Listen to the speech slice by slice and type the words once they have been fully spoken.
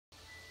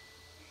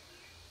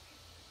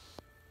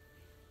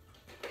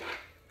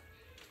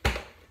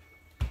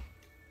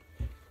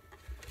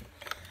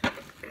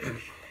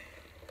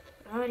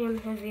medium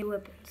heavy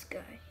weapons guy.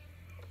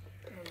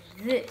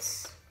 And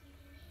this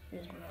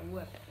is my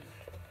weapon.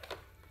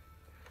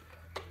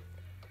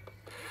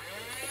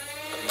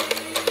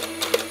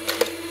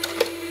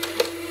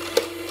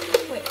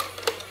 Wait.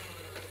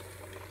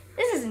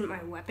 This isn't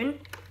my weapon.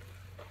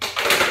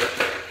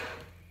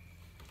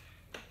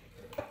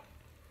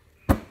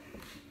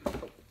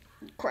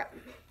 Crap.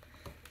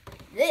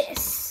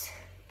 This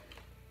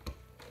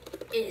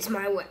is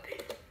my weapon.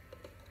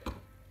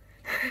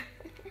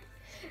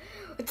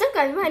 What's up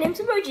guys, my name's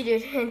Emoji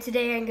Dude, and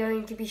today I'm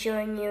going to be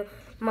showing you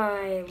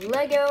my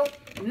Lego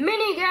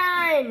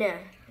minigun,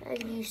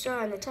 as you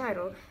saw in the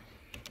title.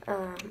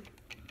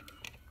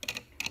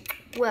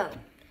 Well,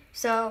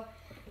 so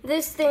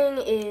this thing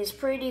is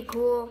pretty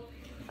cool.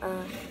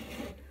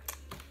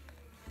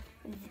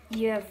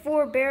 You have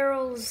 4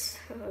 barrels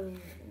of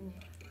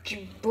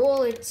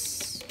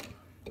bullets,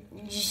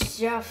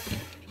 stuff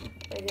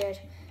like that.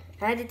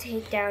 I had to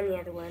take down the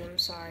other one, I'm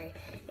sorry.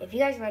 If you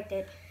guys liked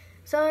it,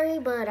 sorry,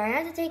 but I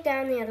had to take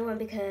down the other one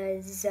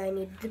because I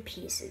needed the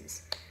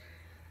pieces.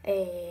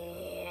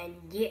 And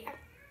yeah,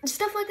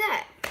 stuff like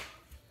that.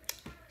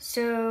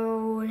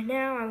 So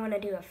now I want to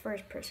do a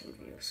first person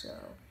view, so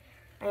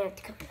I have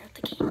to cover out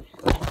the camera.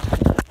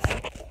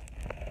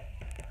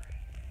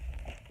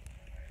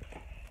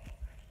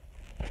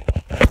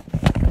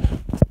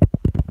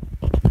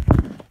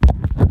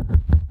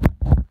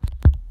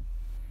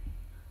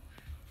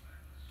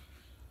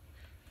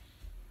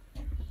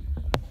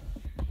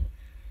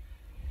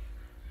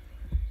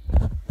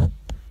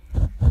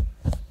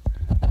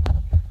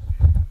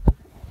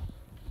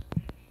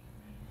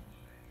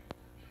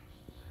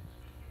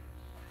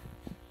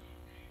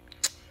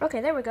 Okay,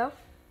 there we go.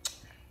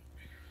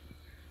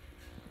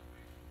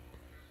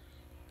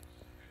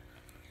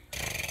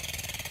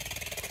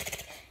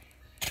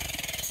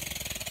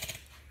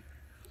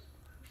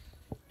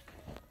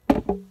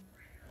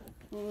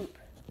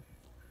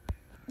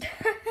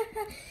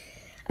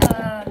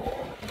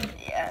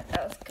 Yeah,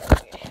 that was kind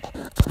of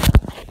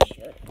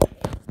weird.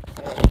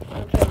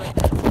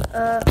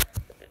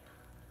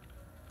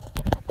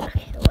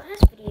 Okay, the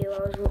last video I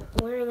was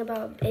worrying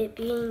about it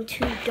being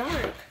too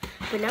dark,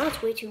 but now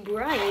it's way too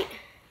bright.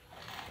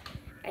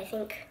 I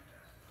think,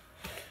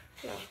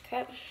 no,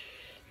 crap.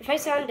 If I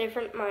sound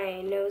different,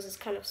 my nose is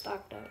kind of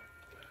stocked up.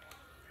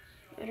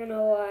 I don't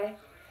know why,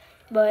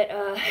 but,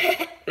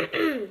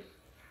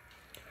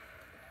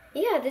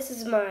 yeah, this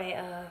is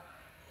my,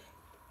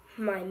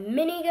 my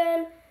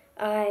minigun.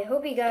 I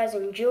hope you guys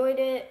enjoyed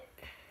it.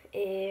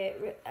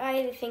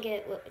 I think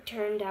it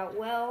turned out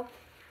well.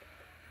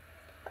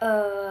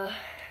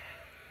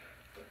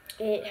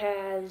 It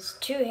has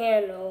 2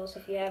 handles,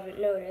 if you haven't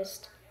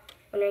noticed.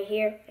 One right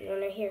here and one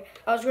right here.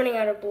 I was running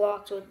out of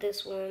blocks with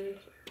this one.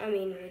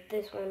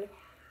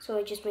 So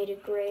I just made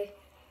it gray,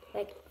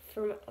 like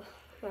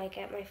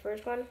at my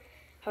first one.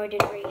 How I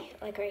did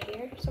right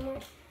here somewhere.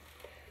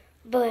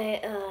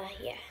 But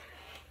yeah.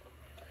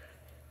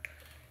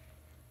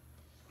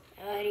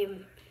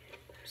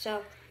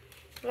 So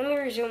let me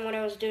resume what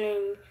I was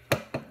doing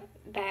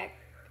back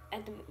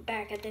at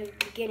the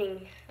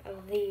beginning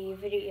of the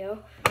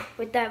video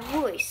with that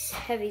voice,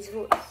 Heavy's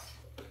voice.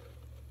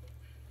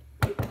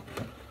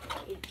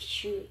 It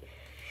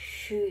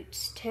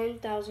shoots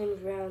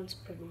 10,000 rounds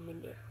per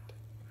minute.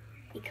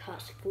 It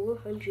costs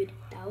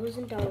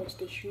 $400,000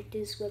 to shoot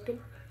this weapon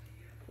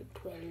for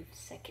 12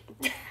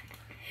 seconds.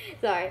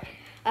 Sorry.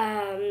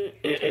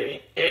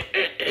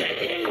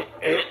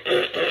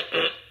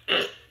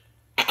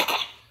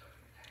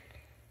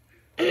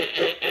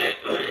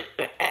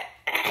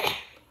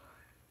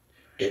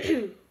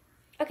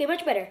 Okay,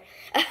 much better.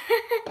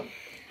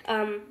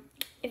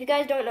 If you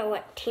guys don't know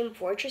what Team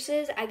Fortress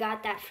is, I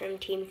got that from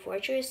Team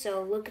Fortress,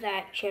 so look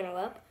that channel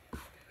up.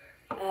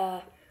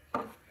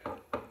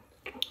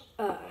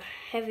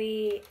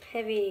 Heavy,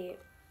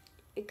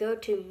 go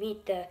to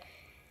meet the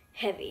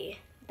Heavy.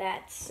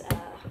 That's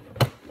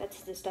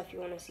the stuff you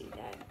want to see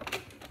that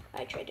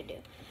I tried to do.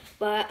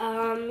 But,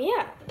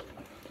 yeah.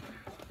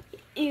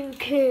 You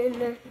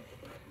can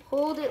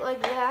hold it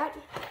like that.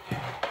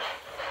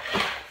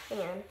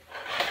 And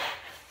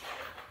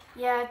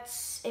yeah,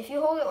 if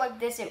you hold it like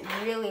this, it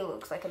really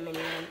looks like a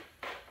minigun.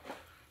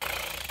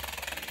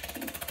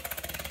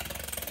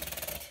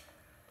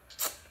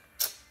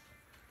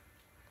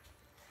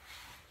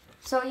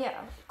 So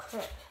yeah,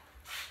 crap.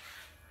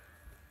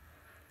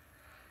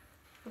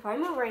 If I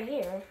move right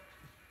here,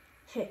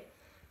 it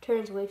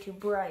turns way too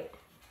bright.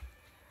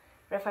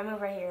 But if I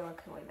move right here,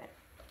 look, wait a minute.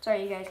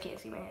 Sorry, you guys can't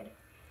see my head.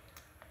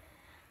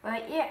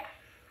 But yeah,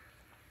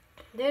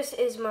 this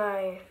is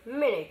my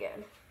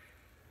minigun.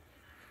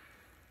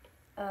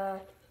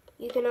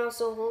 You can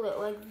also hold it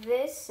like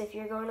this if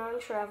you're going on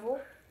travel.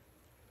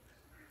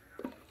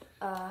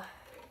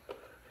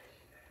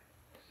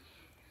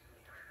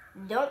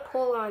 Don't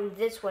pull on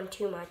this one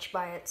too much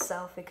by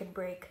itself. It could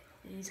break.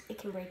 It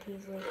can break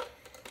easily.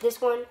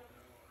 This one.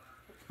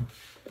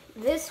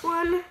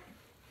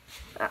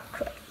 Oh,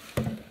 crap.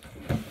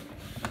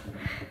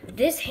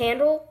 This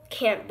handle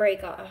can't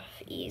break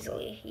off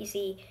easily. You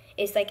see,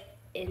 it's like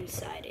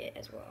inside it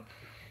as well.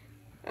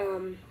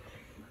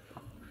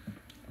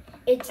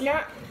 It's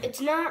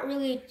not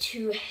really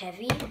too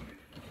heavy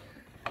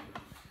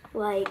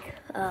like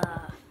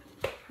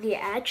the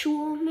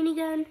actual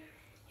minigun.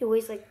 It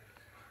weighs like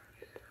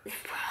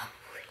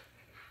probably,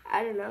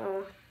 I don't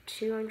know,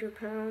 200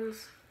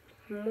 pounds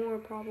more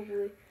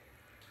probably,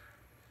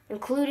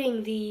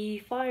 including the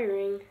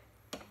firing.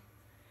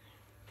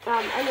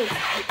 I need to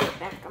take it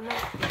back. I'm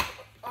like,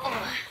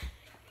 oh,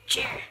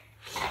 chair.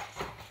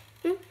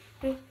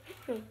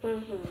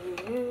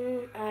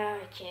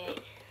 Okay,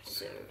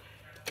 so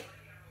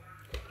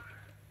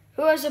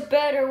who has a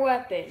better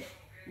weapon,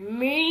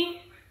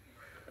 me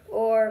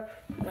or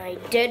my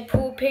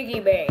Deadpool piggy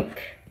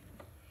bank?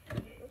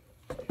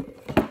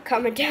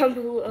 Comment down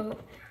below.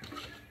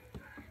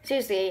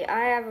 Seriously, I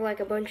have like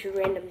a bunch of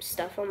random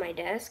stuff on my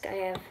desk. I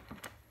have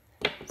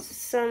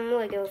some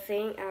Lego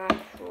thing.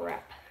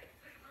 Crap.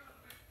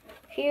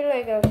 A few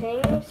Lego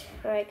things,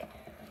 like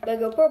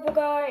Lego purple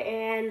guy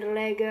and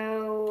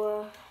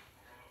Lego,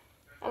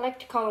 I like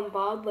to call him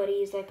Bob, but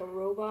he's like a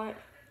robot.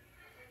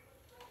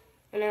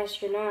 An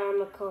astronaut, I'm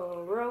gonna call him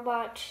a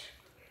robot.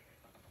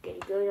 He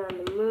goes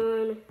on the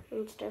moon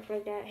and stuff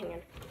like that. Hang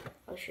on,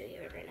 I'll show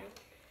you it right now.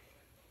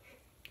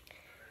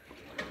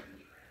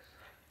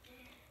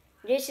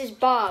 This is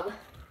Bob,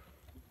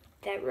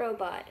 that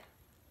robot.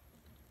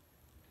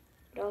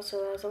 It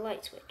also has a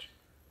light switch.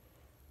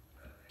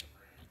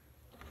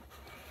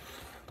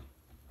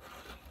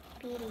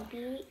 Beady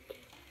beat.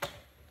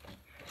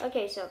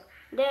 Okay, so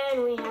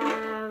then we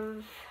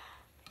have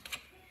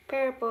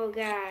purple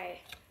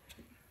guy.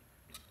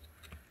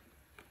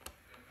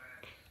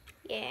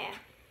 Yeah.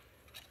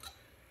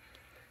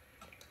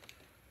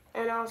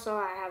 And also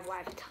I have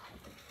Wavital.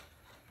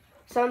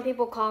 A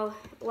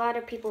lot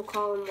of people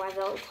call him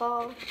Wavital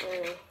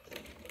or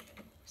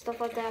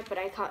stuff like that, but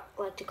I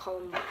like to call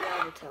him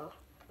Wavital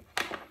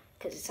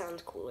because it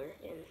sounds cooler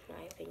in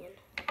my opinion.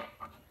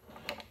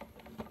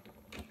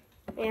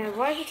 Yeah,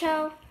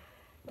 Wavital,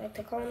 I like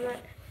to call him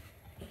that.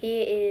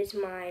 He is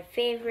my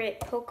favorite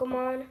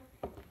Pokemon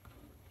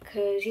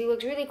because he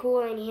looks really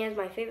cool and he has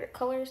my favorite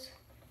colors.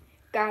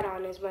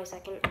 Gaudon is my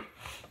second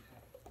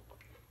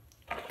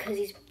because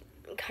he's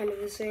kind of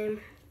the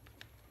same.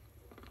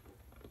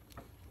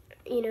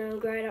 You know,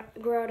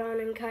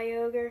 Groudon and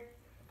Kyogre.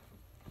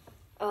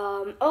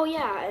 Oh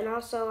yeah, and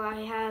also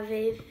I have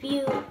a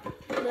few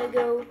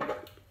Lego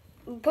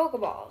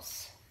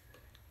Pokeballs.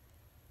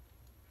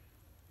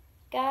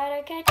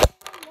 Gotta catch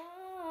them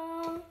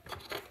all.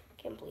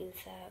 Can't believe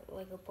that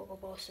Lego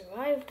Pokeball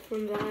survived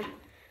from that.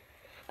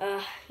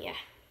 Yeah.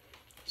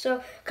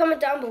 So comment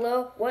down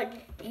below what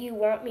you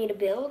want me to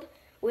build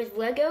with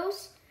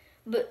Legos,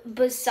 but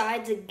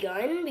besides a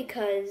gun,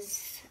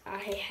 because I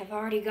have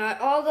already got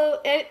all the,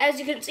 as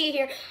you can see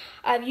here,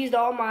 I've used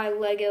all my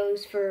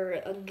Legos for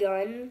a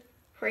gun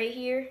right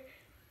here.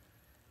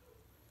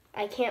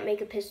 I can't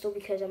make a pistol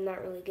because I'm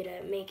not really good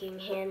at making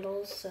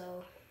handles,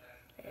 so,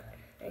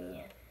 and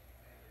yeah.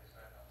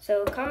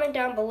 So comment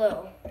down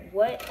below,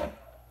 what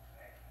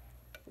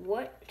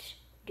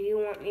do you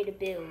want me to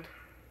build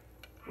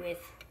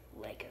with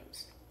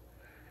Legos?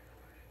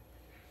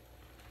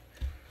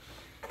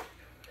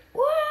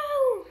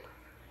 Woo!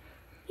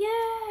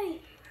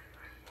 Yay!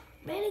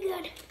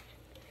 Minigun.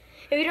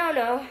 If you don't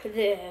know,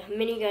 the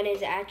minigun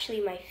is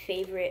actually my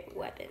favorite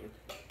weapon.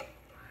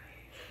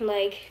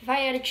 Like, if I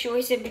had a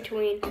choice in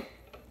between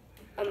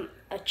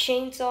a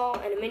chainsaw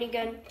and a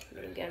minigun,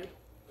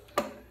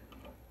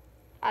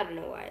 I don't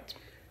know why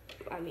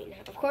I mean,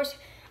 of course,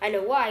 I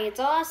know why. It's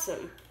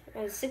awesome. It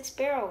has 6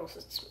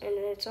 barrels, and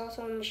it's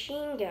also a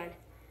machine gun.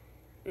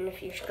 And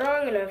if you're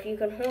strong enough, you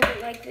can hold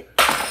it like this.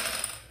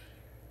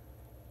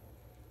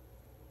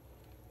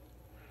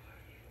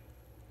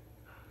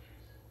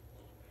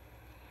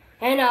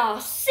 And I'll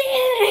see you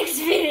in the next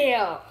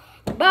video.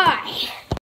 Bye.